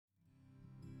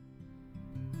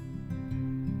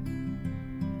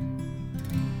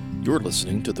You're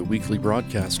listening to the weekly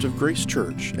broadcast of Grace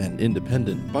Church, an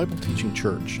independent Bible-teaching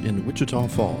church in Wichita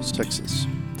Falls, Texas.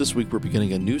 This week we're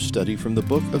beginning a new study from the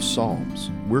book of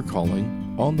Psalms we're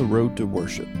calling On the Road to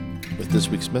Worship. With this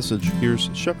week's message,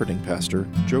 here's shepherding pastor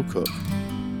Joe Cook.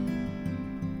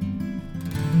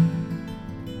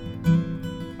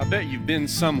 I bet you've been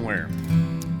somewhere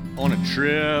on a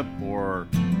trip or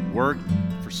work.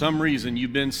 For some reason,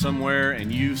 you've been somewhere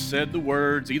and you've said the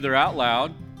words either out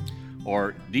loud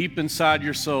or deep inside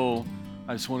your soul,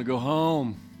 I just want to go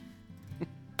home.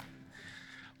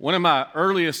 One of my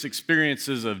earliest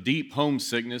experiences of deep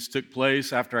homesickness took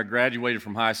place after I graduated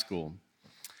from high school.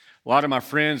 A lot of my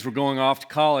friends were going off to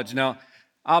college. Now,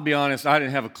 I'll be honest, I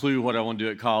didn't have a clue what I wanted to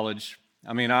do at college.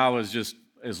 I was just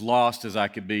as lost as I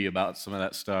could be about some of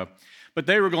that stuff. But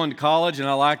they were going to college, and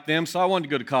I liked them, so I wanted to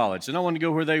go to college, and I wanted to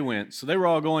go where they went. So they were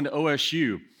all going to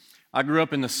OSU. I grew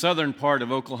up in the southern part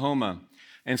of Oklahoma,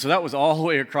 and so that was all the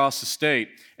way across the state.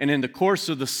 And in the course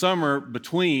of the summer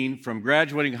between, from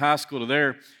graduating high school to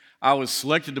there, I was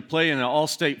selected to play in an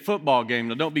all-state football game.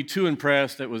 Now, don't be too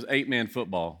impressed. It was 8-man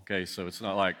football, okay? So it's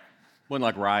not like, wasn't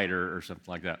like Ryder or something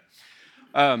like that.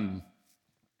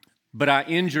 But I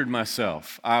injured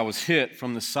myself. I was hit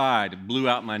from the side, blew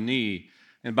out my knee.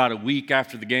 And about a week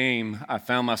after the game, I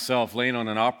found myself laying on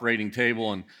an operating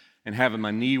table and having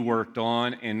my knee worked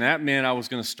on. And that meant I was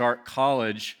going to start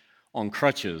college on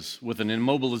crutches with an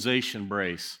immobilization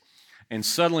brace. And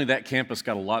suddenly that campus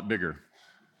got a lot bigger.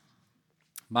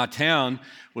 My town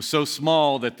was so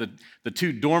small that the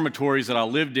two dormitories that I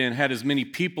lived in had as many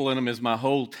people in them as my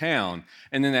whole town.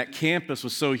 And then that campus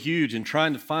was so huge, and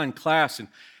trying to find class, and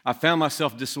I found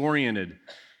myself disoriented.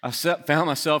 I found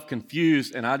myself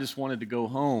confused, and I just wanted to go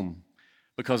home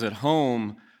because at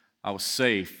home I was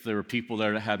safe. There were people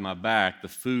there that had my back. The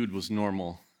food was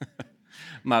normal.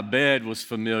 My bed was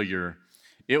familiar.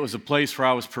 It was a place where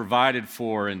I was provided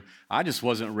for, and I just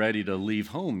wasn't ready to leave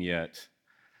home yet.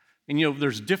 And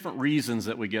there's different reasons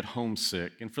that we get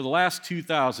homesick. And for the last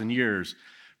 2,000 years,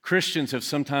 Christians have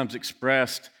sometimes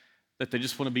expressed that they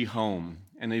just want to be home.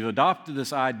 And they've adopted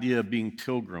this idea of being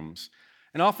pilgrims.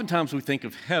 And oftentimes we think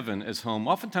of heaven as home.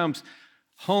 Oftentimes,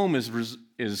 home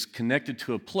is connected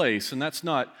to a place, and that's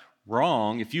not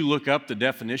wrong. If you look up the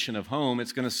definition of home,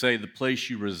 it's going to say the place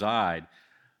you reside.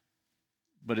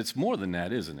 But it's more than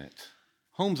that, isn't it?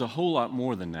 Home's a whole lot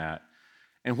more than that.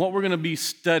 And what we're going to be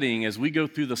studying as we go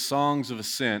through the Songs of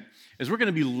Ascent is we're going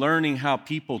to be learning how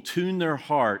people tune their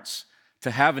hearts to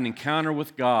have an encounter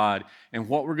with God. And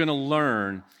what we're going to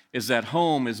learn is that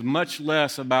home is much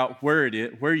less about where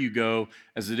you go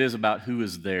as it is about who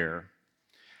is there.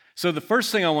 So the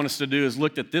first thing I want us to do is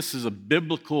look at this as a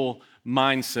biblical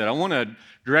mindset. I want to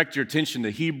direct your attention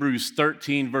to Hebrews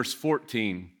 13, verse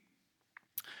 14.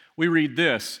 We read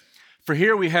this: "For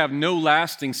here we have no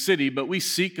lasting city, but we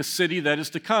seek a city that is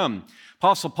to come."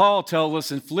 Apostle Paul tells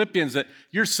us in Philippians that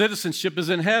your citizenship is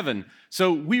in heaven.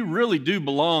 So we really do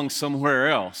belong somewhere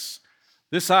else.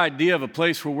 This idea of a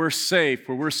place where we're safe,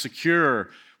 where we're secure,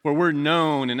 where we're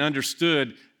known and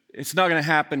understood, it's not going to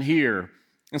happen here.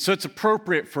 And so it's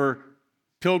appropriate for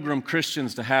pilgrim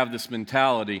Christians to have this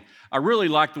mentality. I really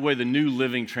like the way the New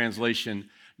Living Translation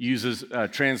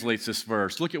translates this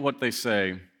verse. Look at what they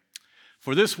say.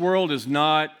 "For this world is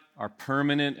not our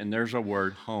permanent," and there's our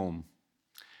word, home.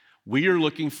 "We are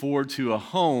looking forward to a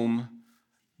home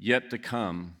yet to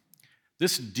come."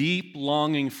 This deep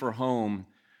longing for home,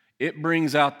 it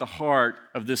brings out the heart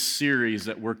of this series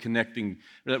that we're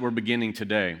beginning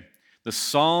today. The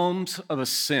Psalms of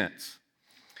Ascent.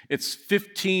 It's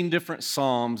 15 different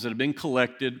psalms that have been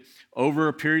collected over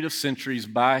a period of centuries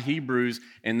by Hebrews,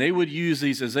 and they would use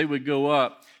these as they would go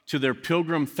up to their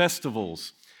pilgrim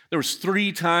festivals. There was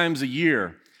 3 times a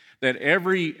year that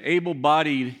every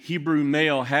able-bodied Hebrew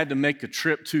male had to make a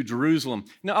trip to Jerusalem.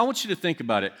 Now, I want you to think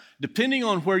about it. Depending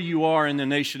on where you are in the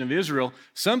nation of Israel,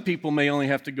 some people may only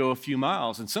have to go a few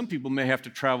miles, and some people may have to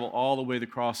travel all the way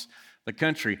across the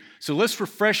country. So let's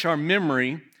refresh our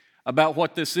memory about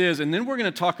what this is, and then we're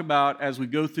going to talk about, as we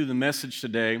go through the message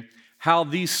today, how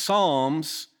these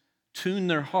psalms tune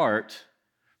their heart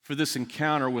for this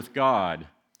encounter with God.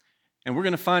 And we're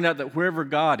going to find out that wherever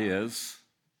God is,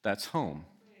 that's home.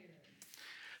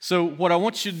 So what I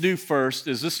want you to do first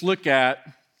is just look at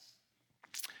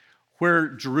where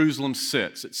Jerusalem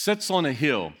sits. It sits on a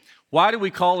hill. Why do we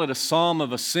call it a psalm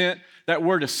of ascent? That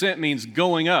word ascent means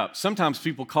going up. Sometimes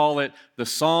people call it the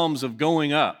Psalms of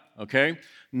going up, okay?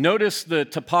 Notice the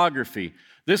topography.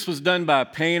 This was done by a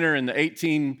painter in the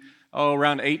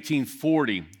around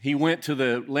 1840. He went to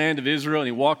the land of Israel and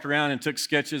he walked around and took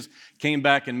sketches, came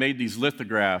back and made these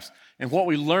lithographs. And what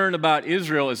we learn about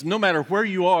Israel is no matter where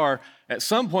you are, at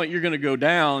some point you're going to go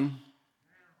down,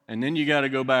 and then you got to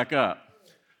go back up.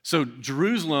 So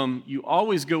Jerusalem, you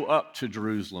always go up to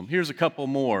Jerusalem. Here's a couple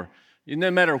more.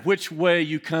 No matter which way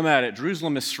you come at it,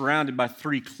 Jerusalem is surrounded by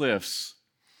 3 cliffs.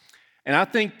 And I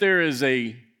think there is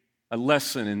a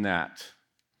lesson in that.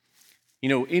 You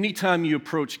know, anytime you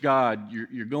approach God,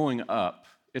 you're going up.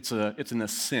 It's an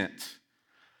ascent.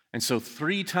 And so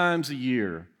 3 times a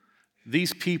year,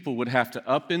 these people would have to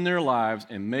up in their lives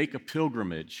and make a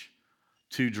pilgrimage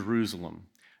to Jerusalem.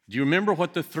 Do you remember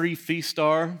what the 3 feasts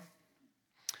are?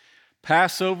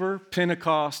 Passover,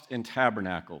 Pentecost, and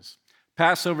Tabernacles.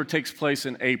 Passover takes place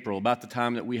in April, about the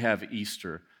time that we have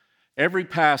Easter. Every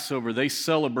Passover, they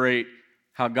celebrate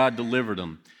how God delivered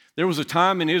them. There was a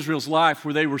time in Israel's life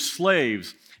where they were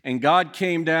slaves, and God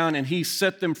came down and He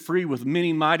set them free with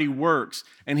many mighty works,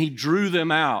 and He drew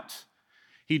them out.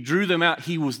 He drew them out.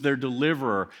 He was their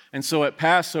deliverer. And so at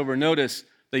Passover, notice,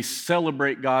 they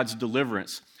celebrate God's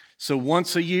deliverance. So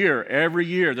once a year, every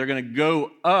year, they're going to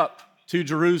go up to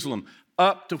Jerusalem,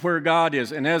 up to where God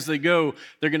is. And as they go,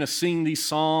 they're going to sing these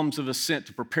psalms of ascent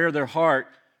to prepare their heart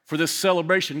for this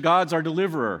celebration. God's our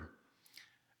deliverer.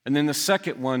 And then the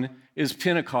second one is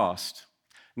Pentecost.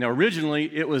 Now,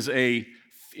 originally, it was a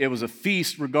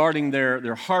feast regarding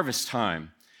their harvest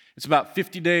time. It's about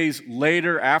 50 days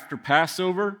later after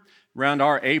Passover, around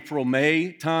our April,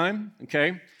 May time,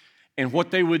 okay? And what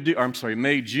they would do,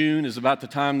 May, June is about the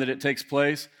time that it takes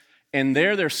place. And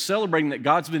there they're celebrating that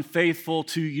God's been faithful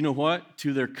to, you know what?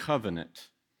 To their covenant.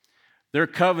 Their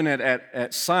covenant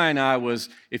at Sinai was,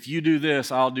 if you do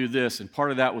this, I'll do this. And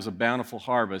part of that was a bountiful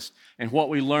harvest. And what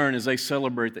we learn is they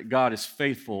celebrate that God is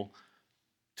faithful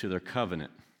to their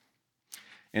covenant.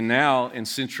 And now, in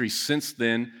centuries since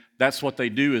then, that's what they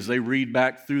do is they read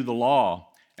back through the law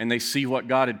and they see what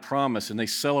God had promised and they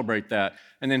celebrate that.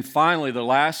 And then finally, the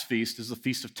last feast is the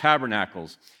Feast of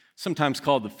Tabernacles, sometimes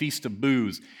called the Feast of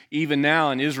Booths. Even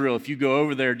now in Israel, if you go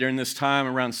over there during this time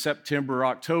around September or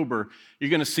October,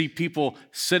 you're going to see people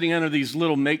sitting under these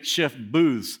little makeshift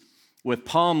booths with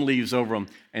palm leaves over them,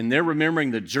 and they're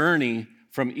remembering the journey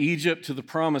from Egypt to the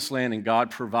Promised Land, and God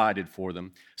provided for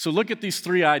them. So look at these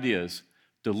 3 ideas: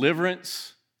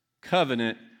 deliverance,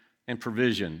 covenant, and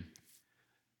provision.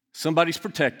 Somebody's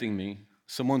protecting me,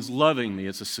 someone's loving me,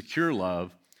 it's a secure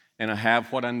love, and I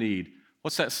have what I need.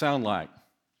 What's that sound like?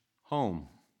 Home.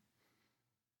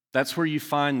 That's where you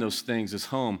find those things, is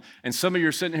home. And some of you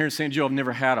are sitting here saying, Joe, I've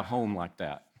never had a home like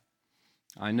that.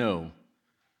 I know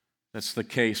that's the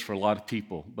case for a lot of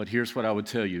people, but here's what I would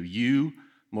tell you. You,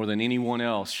 more than anyone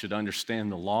else, should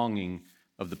understand the longing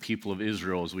of the people of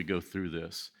Israel as we go through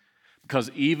this.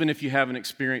 Because even if you haven't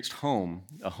experienced home,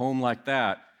 a home like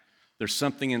that, there's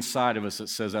something inside of us that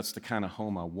says that's the kind of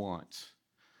home I want.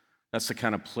 That's the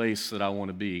kind of place that I want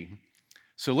to be.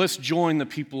 So let's join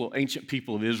the ancient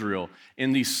people of Israel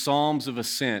in these Psalms of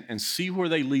Ascent and see where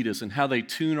they lead us and how they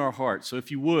tune our hearts. So if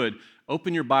you would,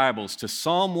 open your Bibles to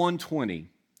Psalm 120.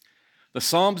 The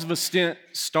Psalms of Ascent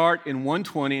start in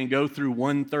 120 and go through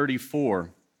 134.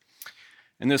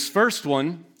 And this first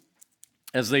one,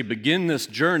 as they begin this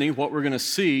journey, what we're going to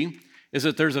see is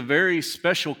that there's a very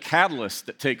special catalyst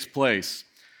that takes place.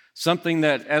 Something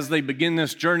that as they begin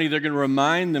this journey, they're going to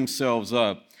remind themselves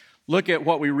of. Look at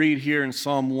what we read here in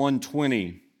Psalm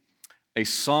 120, a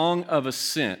song of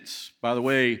ascent. By the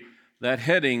way, that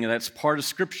heading, that's part of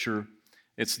Scripture.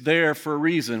 It's there for a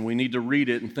reason. We need to read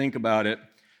it and think about it.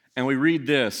 And we read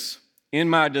this: in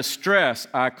my distress,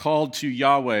 I called to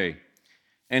Yahweh,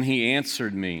 and He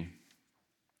answered me.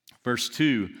 Verse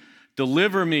 2,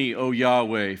 deliver me, O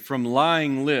Yahweh, from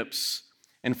lying lips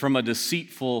and from a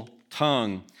deceitful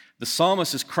tongue. The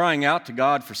psalmist is crying out to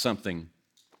God for something.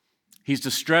 He's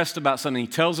distressed about something.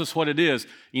 He tells us what it is.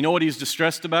 You know what he's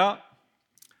distressed about?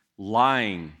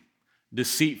 Lying,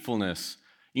 deceitfulness.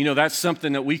 You know, that's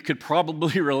something that we could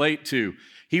probably relate to.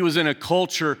 He was in a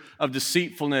culture of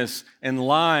deceitfulness and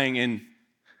lying, and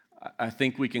I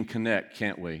think we can connect,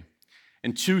 can't we?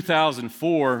 In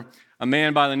 2004, a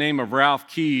man by the name of Ralph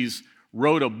Keyes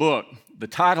wrote a book. The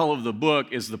title of the book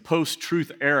is The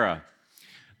Post-Truth Era.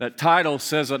 That title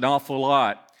says an awful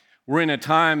lot. We're in a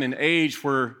time and age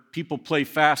where people play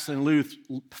fast and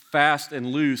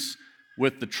loose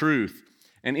with the truth.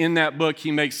 And in that book,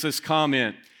 he makes this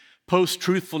comment: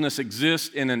 post-truthfulness exists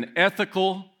in an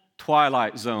ethical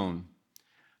twilight zone.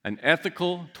 An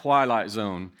ethical twilight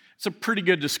zone. It's a pretty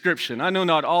good description. I know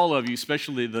not all of you,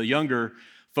 especially the younger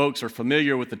folks, are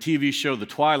familiar with the TV show The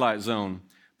Twilight Zone.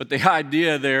 But the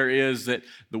idea there is that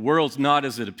the world's not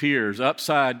as it appears.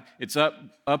 Upside, it's up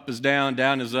is down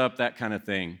is up, that kind of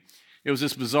thing. It was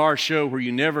this bizarre show where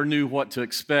you never knew what to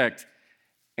expect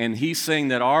And he's saying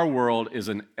that our world is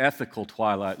an ethical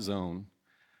twilight zone.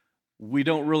 We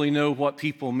don't really know what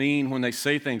people mean when they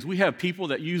say things. We have people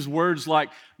that use words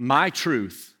like my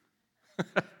truth.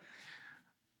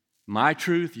 My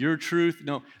truth, your truth.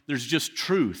 No, there's just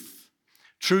truth.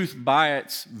 Truth by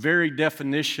its very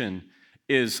definition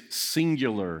is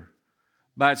singular.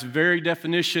 By its very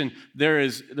definition,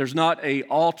 there's not an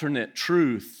alternate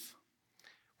truth.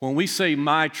 When we say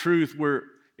my truth,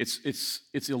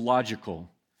 it's illogical.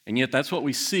 And yet that's what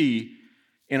we see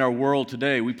in our world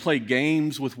today. We play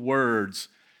games with words.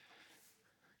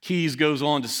 Keyes goes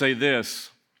on to say this: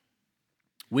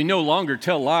 we no longer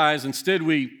tell lies, instead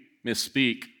we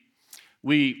misspeak.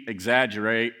 We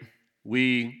exaggerate.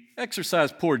 We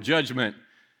exercise poor judgment.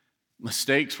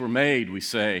 Mistakes were made, we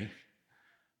say.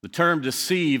 The term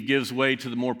deceive gives way to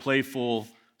the more playful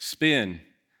spin.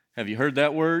 Have you heard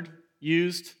that word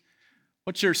used?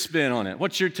 What's your spin on it?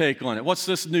 What's your take on it? What's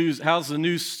this news? How's the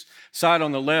news side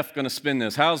on the left going to spin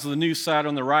this? How's the news side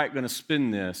on the right going to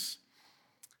spin this?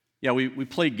 Yeah, we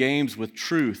play games with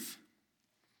truth.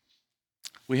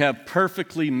 We have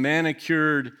perfectly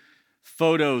manicured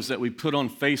photos that we put on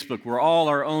Facebook. We're all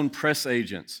our own press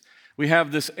agents. We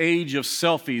have this age of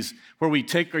selfies where we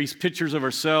take these pictures of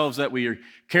ourselves that we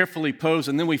carefully pose,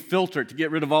 and then we filter it to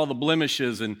get rid of all the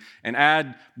blemishes and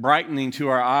add brightening to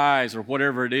our eyes or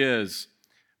whatever it is.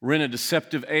 We're in a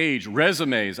deceptive age.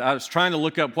 Resumes. I was trying to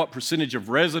look up what percentage of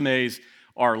resumes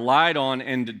are lied on,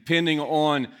 and depending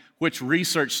on which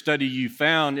research study you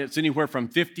found, it's anywhere from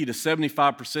 50 to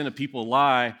 75% of people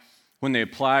lie when they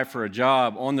apply for a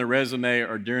job on their resume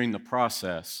or during the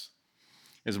process.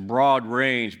 It's a broad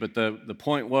range, but the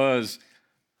point was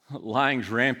lying's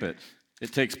rampant.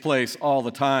 It takes place all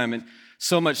the time, and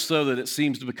so much so that it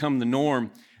seems to become the norm.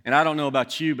 And I don't know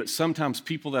about you, but sometimes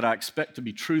people that I expect to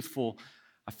be truthful,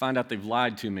 I find out they've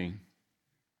lied to me.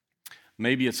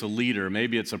 Maybe it's a leader,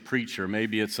 maybe it's a preacher,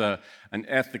 maybe it's an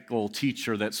ethical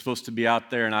teacher that's supposed to be out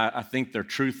there, and I think they're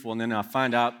truthful, and then I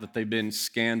find out that they've been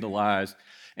scandalized.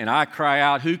 And I cry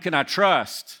out, who can I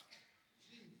trust?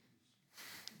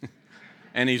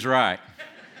 And he's right.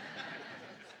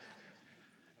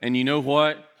 And you know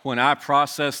what? When I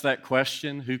process that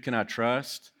question, who can I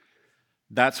trust?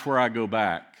 That's where I go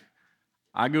back.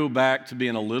 I go back to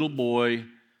being a little boy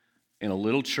in a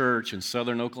little church in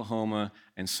southern Oklahoma,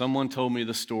 and someone told me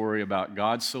the story about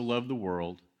God so loved the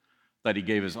world that he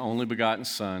gave his only begotten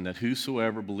Son, that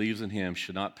whosoever believes in him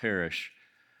should not perish,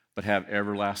 but have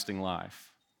everlasting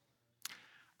life.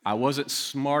 I wasn't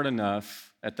smart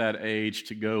enough at that age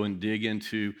to go and dig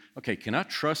into, okay, can I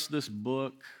trust this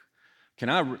book?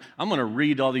 I'm going to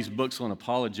read all these books on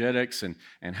apologetics and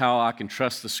how I can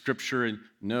trust the Scripture. And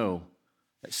no,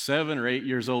 at 7 or 8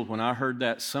 years old, when I heard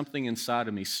that, something inside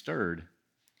of me stirred.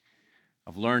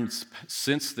 I've learned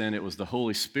since then it was the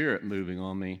Holy Spirit moving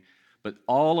on me, but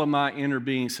all of my inner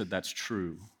being said that's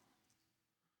true.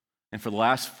 And for the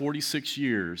last 46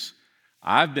 years,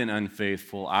 I've been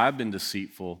unfaithful, I've been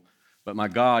deceitful, but my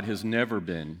God has never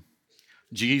been.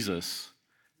 Jesus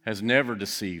has never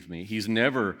deceived me. He's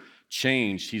never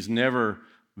changed. He's never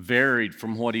varied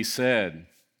from what he said.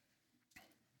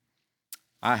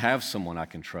 I have someone I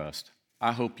can trust.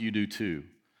 I hope you do too.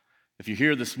 If you're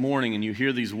here this morning and you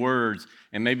hear these words,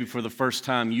 and maybe for the first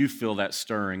time you feel that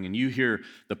stirring and you hear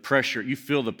the pressure, you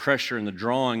feel the pressure and the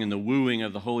drawing and the wooing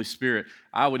of the Holy Spirit,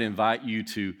 I would invite you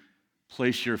to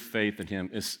place your faith in him.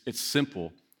 It's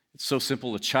simple. It's so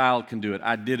simple a child can do it.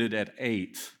 I did it at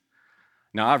 8.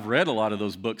 Now, I've read a lot of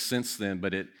those books since then,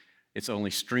 but it's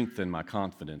only strengthened my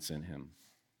confidence in him.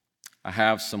 I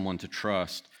have someone to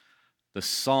trust. The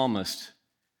psalmist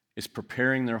is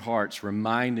preparing their hearts,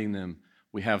 reminding them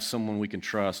we have someone we can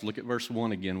trust. Look at verse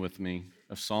 1 again with me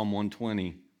of Psalm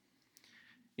 120.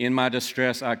 In my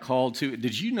distress, I called to.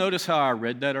 Did you notice how I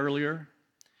read that earlier?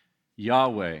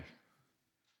 Yahweh.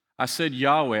 I said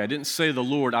Yahweh. I didn't say the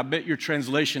Lord. I bet your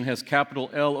translation has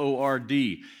capital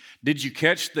L-O-R-D. Did you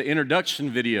catch the introduction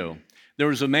video? There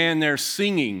was a man there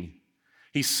singing.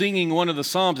 He's singing one of the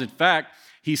Psalms. In fact,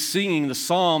 he's singing the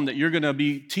Psalm that we're going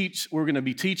to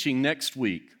be teaching next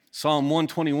week, Psalm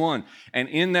 121. And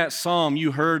in that Psalm,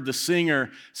 you heard the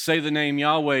singer say the name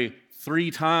Yahweh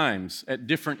 3 times at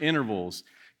different intervals.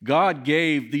 God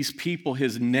gave these people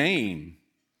his name.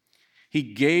 He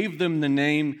gave them the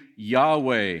name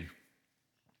Yahweh.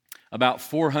 About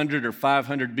 400 or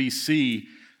 500 BC,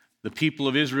 the people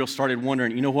of Israel started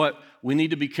wondering, you know what? We need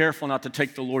to be careful not to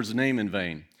take the Lord's name in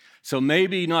vain. So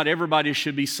maybe not everybody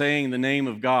should be saying the name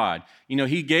of God. You know,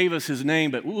 he gave us his name,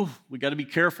 but we got to be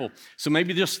careful. So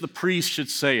maybe just the priest should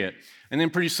say it. And then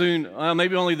pretty soon,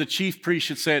 maybe only the chief priest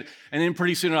should say it. And then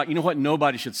pretty soon, like, you know what?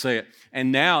 Nobody should say it.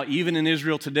 And now, even in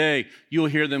Israel today, you'll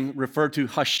hear them refer to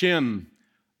Hashem,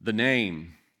 the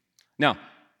name. Now,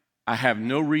 I have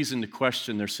no reason to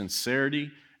question their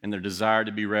sincerity and their desire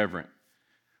to be reverent.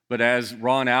 But as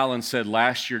Ron Allen said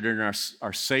last year during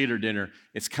our Seder dinner,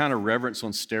 it's kind of reverence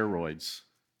on steroids.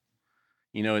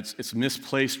 You know, it's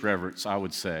misplaced reverence, I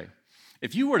would say.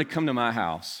 If you were to come to my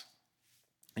house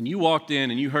and you walked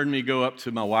in and you heard me go up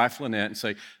to my wife, Lynette, and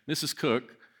say, Mrs.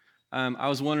 Cook, I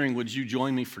was wondering, would you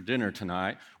join me for dinner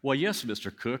tonight? Well, yes,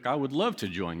 Mr. Cook, I would love to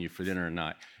join you for dinner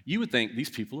tonight. You would think these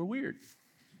people are weird.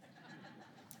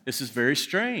 This is very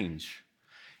strange.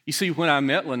 You see, when I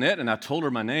met Lynette and I told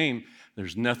her my name,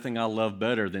 there's nothing I love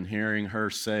better than hearing her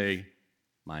say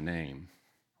my name.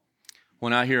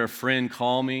 When I hear a friend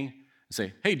call me and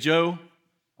say, hey, Joe,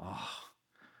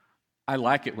 I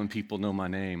like it when people know my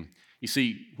name. You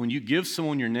see, when you give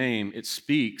someone your name, it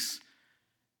speaks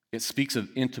of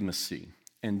intimacy.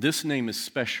 And this name is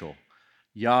special,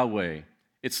 Yahweh.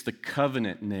 It's the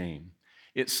covenant name.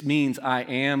 It means I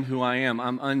am who I am.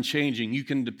 I'm unchanging. You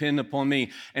can depend upon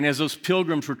me. And as those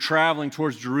pilgrims were traveling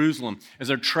towards Jerusalem, as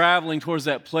they're traveling towards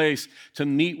that place to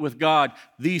meet with God,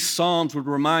 these Psalms would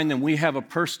remind them we have a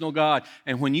personal God.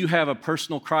 And when you have a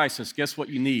personal crisis, guess what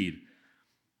you need?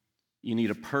 You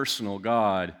need a personal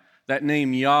God. That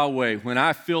name Yahweh, when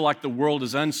I feel like the world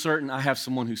is uncertain, I have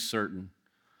someone who's certain.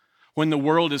 When the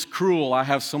world is cruel, I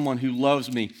have someone who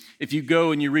loves me. If you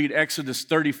go and you read Exodus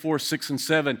 34, 6 and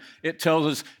 7, it tells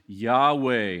us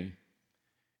Yahweh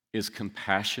is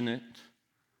compassionate,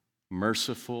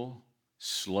 merciful,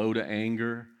 slow to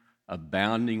anger,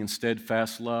 abounding in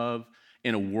steadfast love.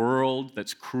 In a world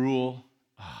that's cruel,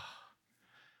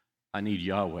 I need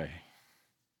Yahweh.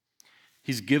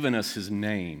 He's given us his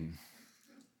name,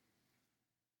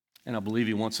 and I believe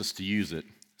he wants us to use it.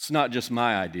 It's not just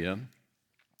my idea.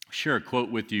 Share a quote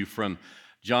with you from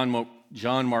John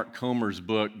Mark Comer's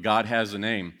book, God Has a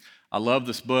Name. I love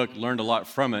this book, learned a lot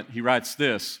from it. He writes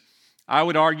this, I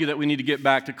would argue that we need to get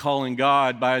back to calling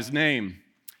God by his name.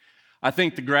 I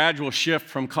think the gradual shift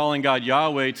from calling God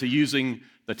Yahweh to using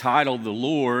the title the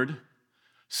Lord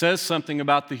says something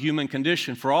about the human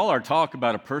condition. For all our talk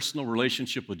about a personal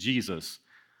relationship with Jesus,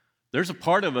 there's a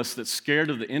part of us that's scared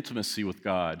of the intimacy with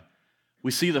God. We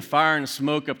see the fire and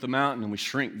smoke up the mountain and we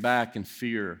shrink back in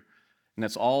fear. And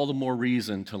that's all the more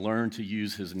reason to learn to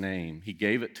use his name. He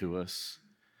gave it to us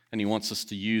and he wants us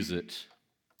to use it.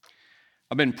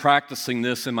 I've been practicing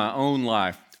this in my own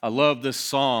life. I love this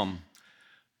psalm.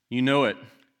 You know it.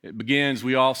 It begins,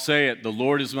 we all say it, the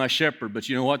Lord is my shepherd. But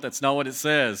you know what? That's not what it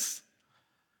says.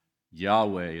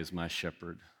 Yahweh is my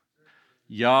shepherd.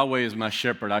 Yahweh is my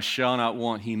shepherd. I shall not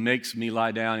want. He makes me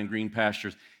lie down in green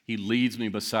pastures. He leads me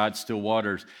beside still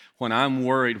waters. When I'm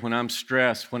worried, when I'm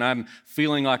stressed, when I'm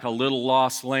feeling like a little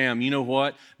lost lamb, you know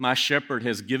what? My shepherd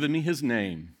has given me his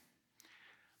name.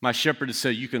 My shepherd has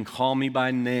said, you can call me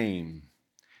by name.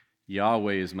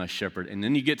 Yahweh is my shepherd. And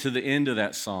then you get to the end of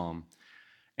that psalm.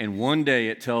 And one day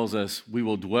it tells us we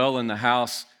will dwell in the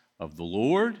house of the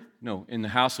Lord. No, in the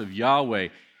house of Yahweh.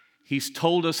 He's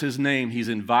told us his name. He's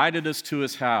invited us to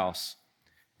his house.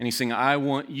 And he's saying, I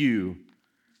want you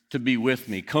to be with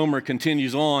me. Comer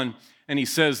continues on and he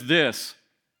says this,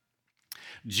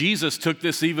 Jesus took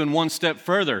this even one step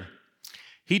further.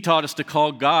 He taught us to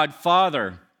call God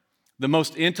Father, the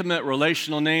most intimate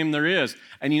relational name there is.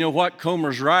 And you know what?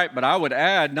 Comer's right, but I would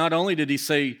add, not only did he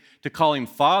say to call him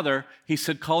Father, he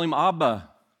said call him Abba,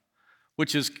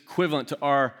 which is equivalent to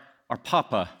our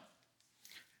Papa.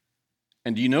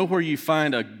 And do you know where you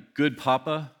find a good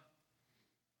Papa?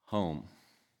 Home.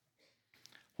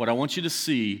 What I want you to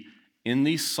see in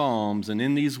these Psalms and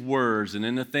in these words and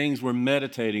in the things we're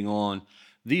meditating on,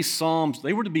 these Psalms,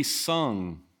 they were to be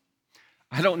sung.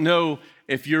 I don't know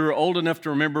if you're old enough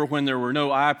to remember when there were no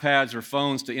iPads or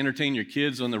phones to entertain your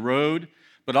kids on the road,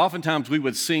 but oftentimes we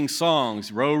would sing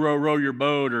songs, row, row, row your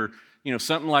boat, or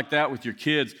something like that with your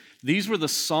kids. These were the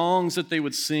songs that they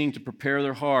would sing to prepare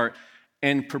their heart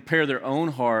and prepare their own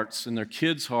hearts and their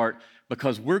kids' heart,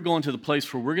 because we're going to the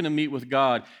place where we're going to meet with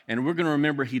God and we're going to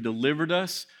remember he delivered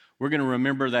us. We're going to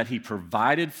remember that he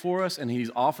provided for us and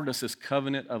he's offered us this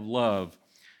covenant of love.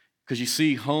 Because you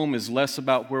see, home is less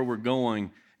about where we're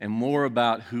going and more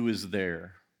about who is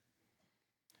there.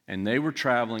 And they were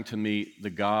traveling to meet the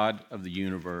God of the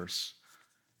universe.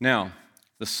 Now,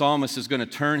 the psalmist is going to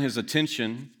turn his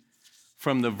attention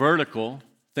from the vertical,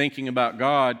 thinking about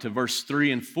God, to verse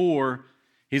 3 and 4.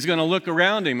 He's going to look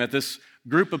around him at this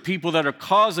group of people that are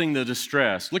causing the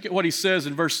distress. Look at what he says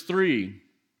in verse 3.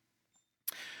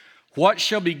 What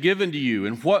shall be given to you,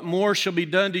 and what more shall be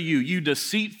done to you, you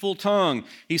deceitful tongue?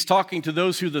 He's talking to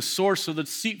those who are the source of the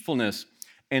deceitfulness.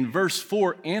 And verse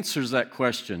 4 answers that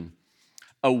question.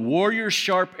 A warrior's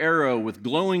sharp arrow with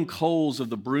glowing coals of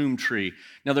the broom tree.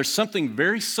 Now, there's something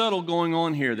very subtle going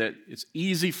on here that it's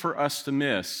easy for us to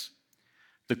miss.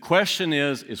 The question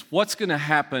is what's going to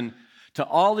happen to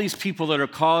all these people that are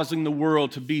causing the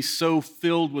world to be so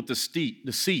filled with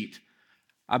deceit?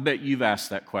 I bet you've asked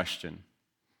that question.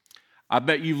 I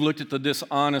bet you've looked at the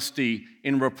dishonesty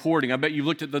in reporting. I bet you've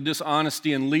looked at the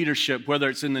dishonesty in leadership, whether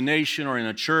it's in the nation or in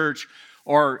a church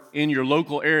or in your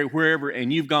local area, wherever,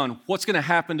 and you've gone, what's going to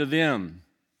happen to them?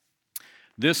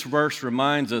 This verse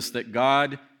reminds us that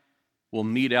God will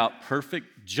mete out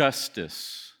perfect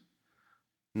justice,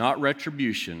 not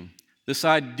retribution. This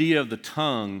idea of the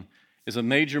tongue is a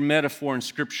major metaphor in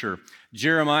Scripture.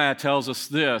 Jeremiah tells us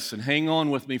this, and hang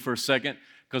on with me for a second,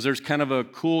 because there's kind of a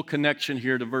cool connection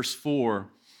here to verse 4.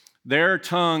 Their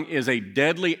tongue is a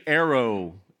deadly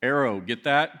arrow. Arrow, get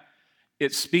that?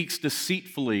 It speaks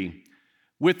deceitfully.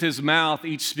 With his mouth,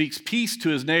 each speaks peace to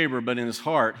his neighbor, but in his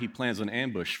heart, he plans an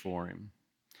ambush for him.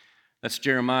 That's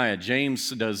Jeremiah. James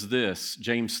does this,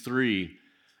 James 3.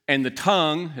 And the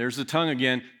tongue, there's the tongue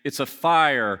again, it's a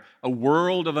fire, a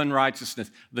world of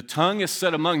unrighteousness. The tongue is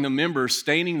set among the members,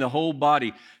 staining the whole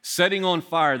body, setting on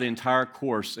fire the entire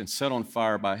course, and set on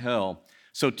fire by hell.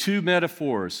 So two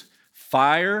metaphors,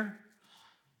 fire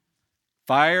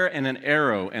and an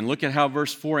arrow. And look at how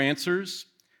verse 4 answers.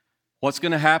 What's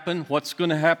going to happen? What's going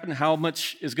to happen? How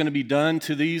much is going to be done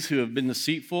to these who have been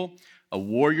deceitful? A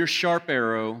warrior's sharp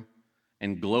arrow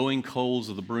and glowing coals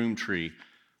of the broom tree.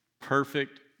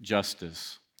 Perfect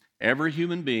justice. Every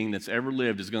human being that's ever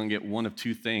lived is going to get one of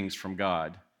two things from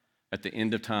God at the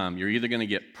end of time. You're either going to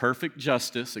get perfect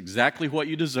justice, exactly what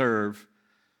you deserve,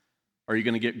 or you're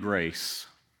going to get grace.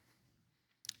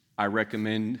 I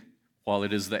recommend, while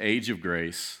it is the age of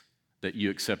grace, that you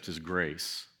accept His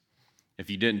grace. If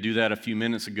you didn't do that a few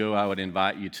minutes ago, I would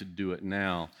invite you to do it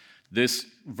now. This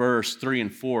verse 3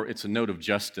 and 4, it's a note of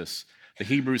justice. The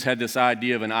Hebrews had this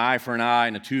idea of an eye for an eye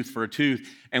and a tooth for a tooth,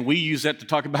 and we use that to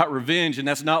talk about revenge, and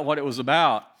that's not what it was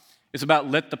about. It's about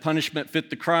let the punishment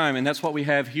fit the crime, and that's what we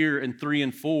have here in 3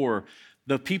 and 4.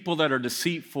 The people that are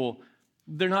deceitful,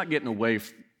 they're not getting away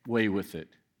with it.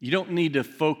 You don't need to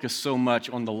focus so much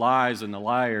on the lies and the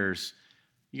liars.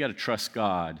 You got to trust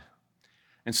God.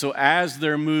 And so as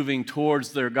they're moving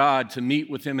towards their God to meet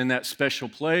with Him in that special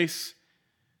place,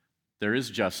 there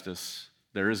is justice,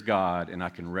 there is God, and I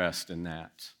can rest in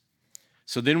that.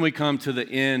 So then we come to the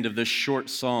end of this short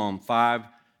psalm, 5,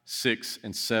 6,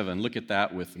 and 7. Look at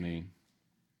that with me.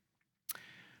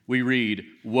 We read,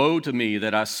 "Woe to me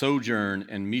that I sojourn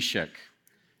in Meshech,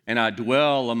 and I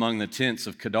dwell among the tents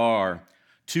of Kedar.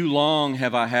 Too long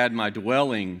have I had my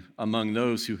dwelling among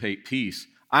those who hate peace.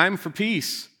 I'm for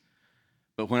peace,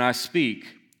 but when I speak,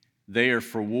 they are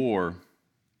for war."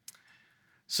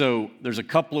 So there's a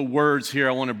couple of words here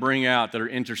I want to bring out that are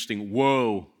interesting.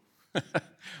 Woe.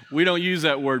 We don't use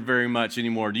that word very much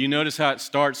anymore. Do you notice how it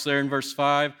starts there in verse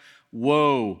 5?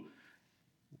 Woe.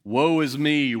 Woe is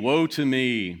me. Woe to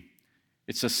me.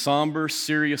 It's a somber,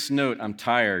 serious note. I'm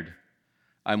tired.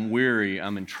 I'm weary.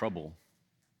 I'm in trouble.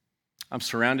 I'm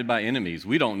surrounded by enemies.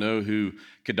 We don't know who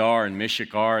Kedar and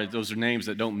Meshech are. Those are names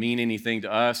that don't mean anything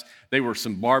to us. They were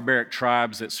some barbaric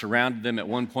tribes that surrounded them at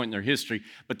one point in their history,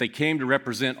 but they came to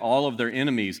represent all of their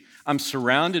enemies. I'm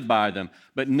surrounded by them.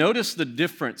 But notice the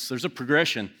difference. There's a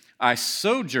progression. I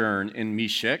sojourn in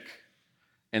Meshech,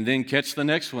 and then catch the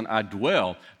next one. I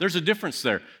dwell. There's a difference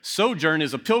there. Sojourn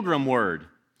is a pilgrim word.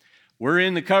 We're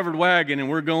in the covered wagon, and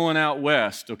we're going out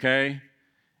west, okay?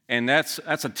 And that's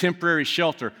a temporary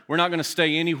shelter. We're not going to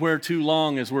stay anywhere too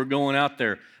long as we're going out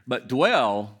there. But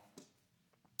dwell,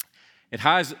 it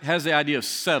has the idea of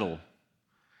settle.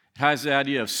 It has the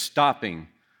idea of stopping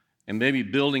and maybe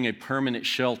building a permanent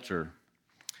shelter.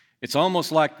 It's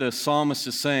almost like the psalmist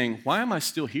is saying, why am I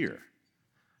still here?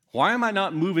 Why am I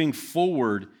not moving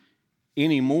forward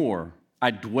anymore?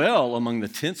 I dwell among the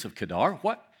tents of Kedar.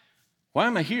 What? Why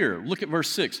am I here? Look at verse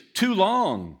 6. Too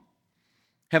long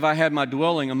have I had my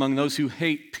dwelling among those who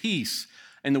hate peace.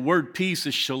 And the word peace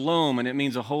is shalom, and it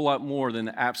means a whole lot more than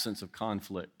the absence of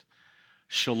conflict.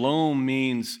 Shalom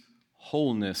means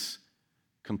wholeness,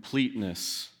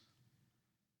 completeness.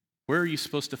 Where are you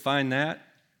supposed to find that?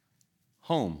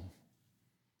 Home,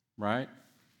 right?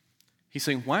 He's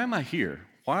saying, why am I here?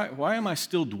 Why am I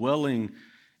still dwelling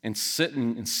and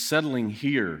sitting and settling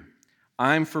here?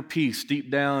 I'm for peace. Deep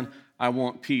down, I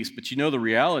want peace. But you know the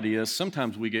reality is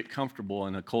sometimes we get comfortable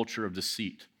in a culture of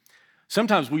deceit.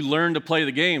 Sometimes we learn to play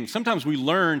the game. Sometimes we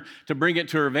learn to bring it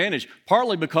to our advantage,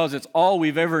 partly because it's all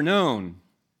we've ever known.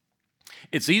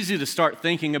 It's easy to start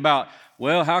thinking about,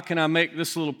 well, how can I make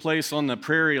this little place on the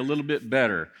prairie a little bit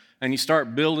better? And you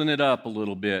start building it up a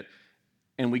little bit,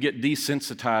 and we get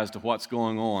desensitized to what's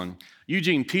going on.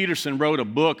 Eugene Peterson wrote a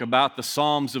book about the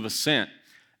Psalms of Ascent,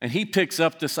 and he picks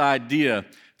up this idea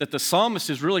that the psalmist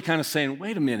is really kind of saying,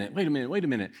 wait a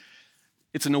minute.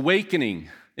 It's an awakening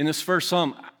in this first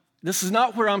psalm. This is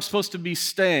not where I'm supposed to be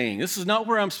staying. This is not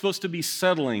where I'm supposed to be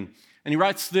settling. And he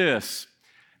writes this: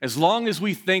 as long as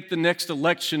we think the next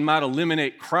election might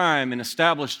eliminate crime and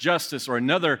establish justice, or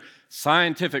another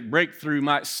scientific breakthrough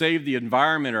might save the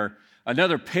environment, or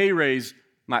another pay raise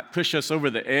might push us over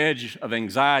the edge of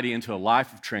anxiety into a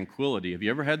life of tranquility. Have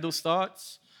you ever had those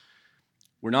thoughts?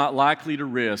 We're not likely to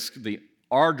risk the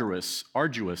arduous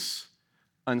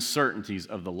uncertainties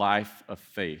of the life of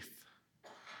faith.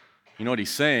 You know what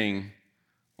he's saying?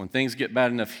 When things get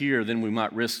bad enough here, then we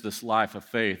might risk this life of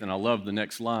faith. And I love the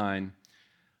next line.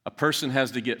 A person has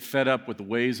to get fed up with the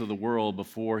ways of the world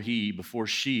before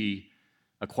she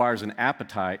acquires an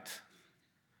appetite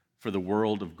for the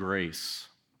world of grace.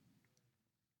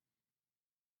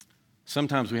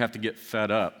 Sometimes we have to get fed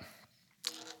up.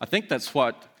 I think that's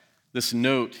what this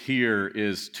note here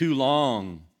is. Too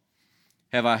long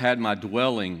have I had my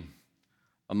dwelling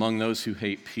among those who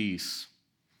hate peace.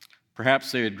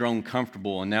 Perhaps they had grown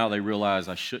comfortable, and now they realize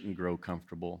I shouldn't grow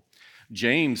comfortable.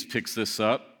 James picks this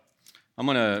up.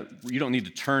 You don't need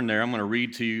to turn there. I'm going to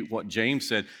read to you what James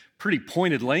said. Pretty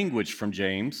pointed language from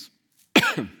James.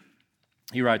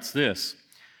 He writes this: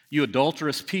 you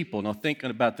adulterous people. Now think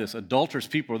about this. Adulterous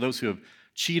people are those who have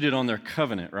cheated on their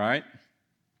covenant, right?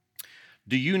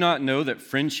 Do you not know that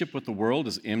friendship with the world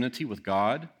is enmity with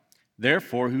God?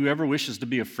 Therefore, whoever wishes to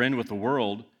be a friend with the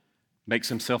world makes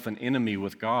himself an enemy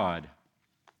with God.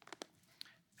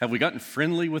 Have we gotten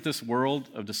friendly with this world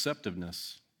of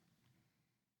deceptiveness?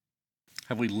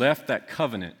 Have we left that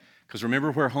covenant? Because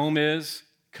remember where home is?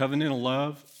 Covenantal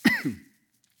love.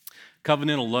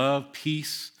 Covenantal love,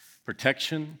 peace,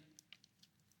 protection.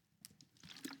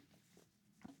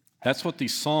 That's what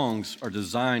these songs are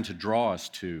designed to draw us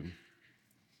to.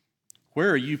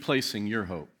 Where are you placing your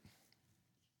hope?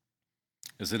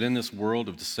 Is it in this world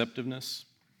of deceptiveness?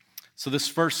 So this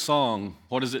first song,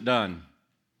 what has it done?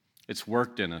 It's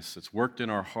worked in us. It's worked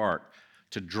in our heart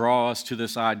to draw us to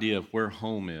this idea of where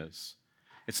home is.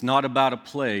 It's not about a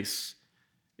place,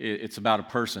 it's about a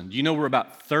person. Do you know we're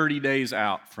about 30 days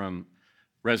out from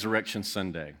Resurrection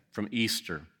Sunday, from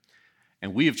Easter?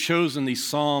 And we have chosen these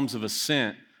Psalms of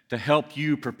Ascent to help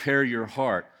you prepare your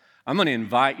heart. I'm going to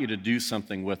invite you to do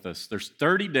something with us. There's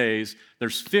 30 days.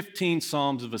 There's 15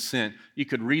 Psalms of Ascent. You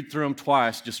could read through them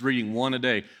twice, just reading one a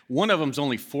day. One of them's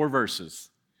only 4 verses,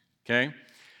 okay?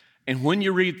 And when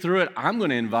you read through it, I'm going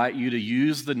to invite you to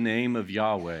use the name of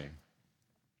Yahweh.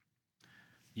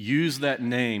 Use that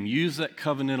name, use that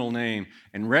covenantal name,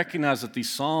 and recognize that these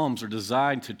Psalms are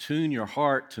designed to tune your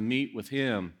heart to meet with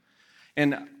Him.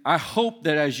 And I hope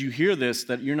that as you hear this,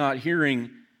 that you're not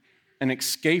hearing an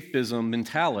escapism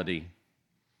mentality,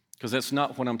 because that's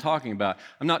not what I'm talking about.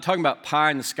 I'm not talking about pie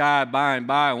in the sky, by and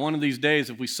by. One of these days,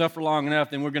 if we suffer long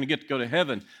enough, then we're going to get to go to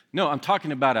heaven. No, I'm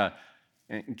talking about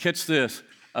and catch this,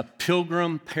 a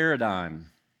pilgrim paradigm.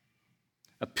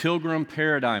 A pilgrim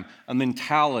paradigm, a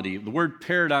mentality. The word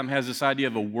paradigm has this idea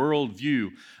of a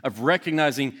worldview, of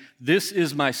recognizing this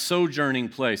is my sojourning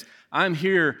place. I'm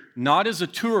here not as a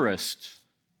tourist,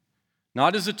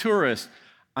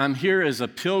 I'm here as a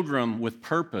pilgrim with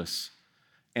purpose.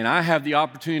 And I have the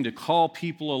opportunity to call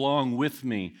people along with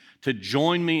me, to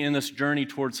join me in this journey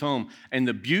towards home. And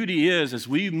the beauty is, as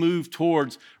we move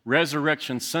towards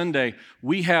Resurrection Sunday,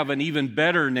 we have an even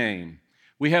better name.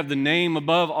 We have the name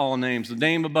above all names, the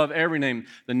name above every name,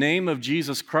 the name of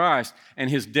Jesus Christ and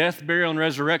His death, burial, and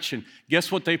resurrection.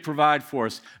 Guess what they provide for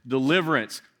us?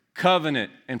 Deliverance,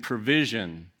 covenant, and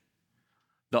provision.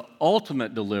 The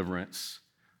ultimate deliverance,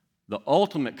 the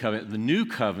ultimate covenant, the new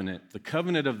covenant, the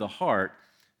covenant of the heart,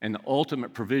 and the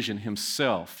ultimate provision,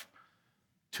 Himself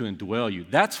to indwell you.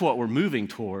 That's what we're moving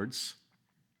towards,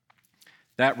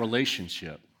 that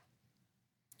relationship.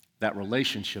 That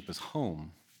relationship is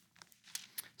home.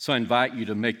 So I invite you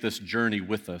to make this journey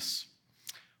with us.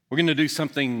 We're going to do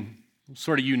something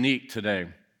sort of unique today.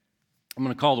 I'm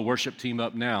going to call the worship team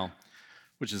up now,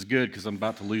 which is good because I'm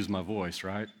about to lose my voice,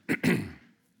 right?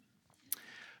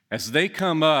 As they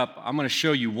come up, I'm going to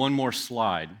show you one more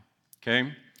slide,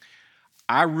 okay?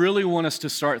 I really want us to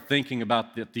start thinking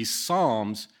about that these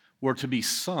psalms were to be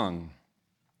sung.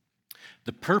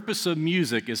 The purpose of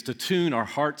music is to tune our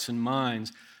hearts and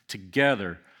minds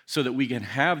together so that we can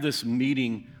have this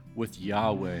meeting with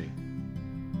Yahweh.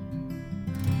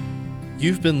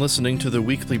 You've been listening to the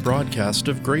weekly broadcast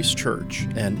of Grace Church,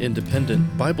 an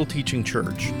independent Bible teaching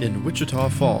church in Wichita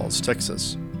Falls,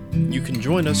 Texas. You can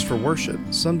join us for worship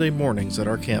Sunday mornings at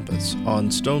our campus on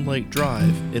Stone Lake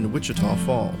Drive in Wichita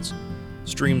Falls.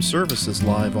 Stream services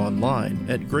live online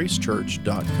at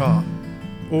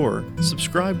gracechurch.com or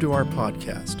subscribe to our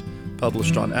podcast,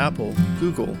 published on Apple,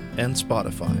 Google, and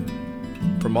Spotify.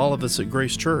 From all of us at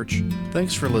Grace Church,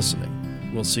 thanks for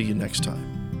listening. We'll see you next time.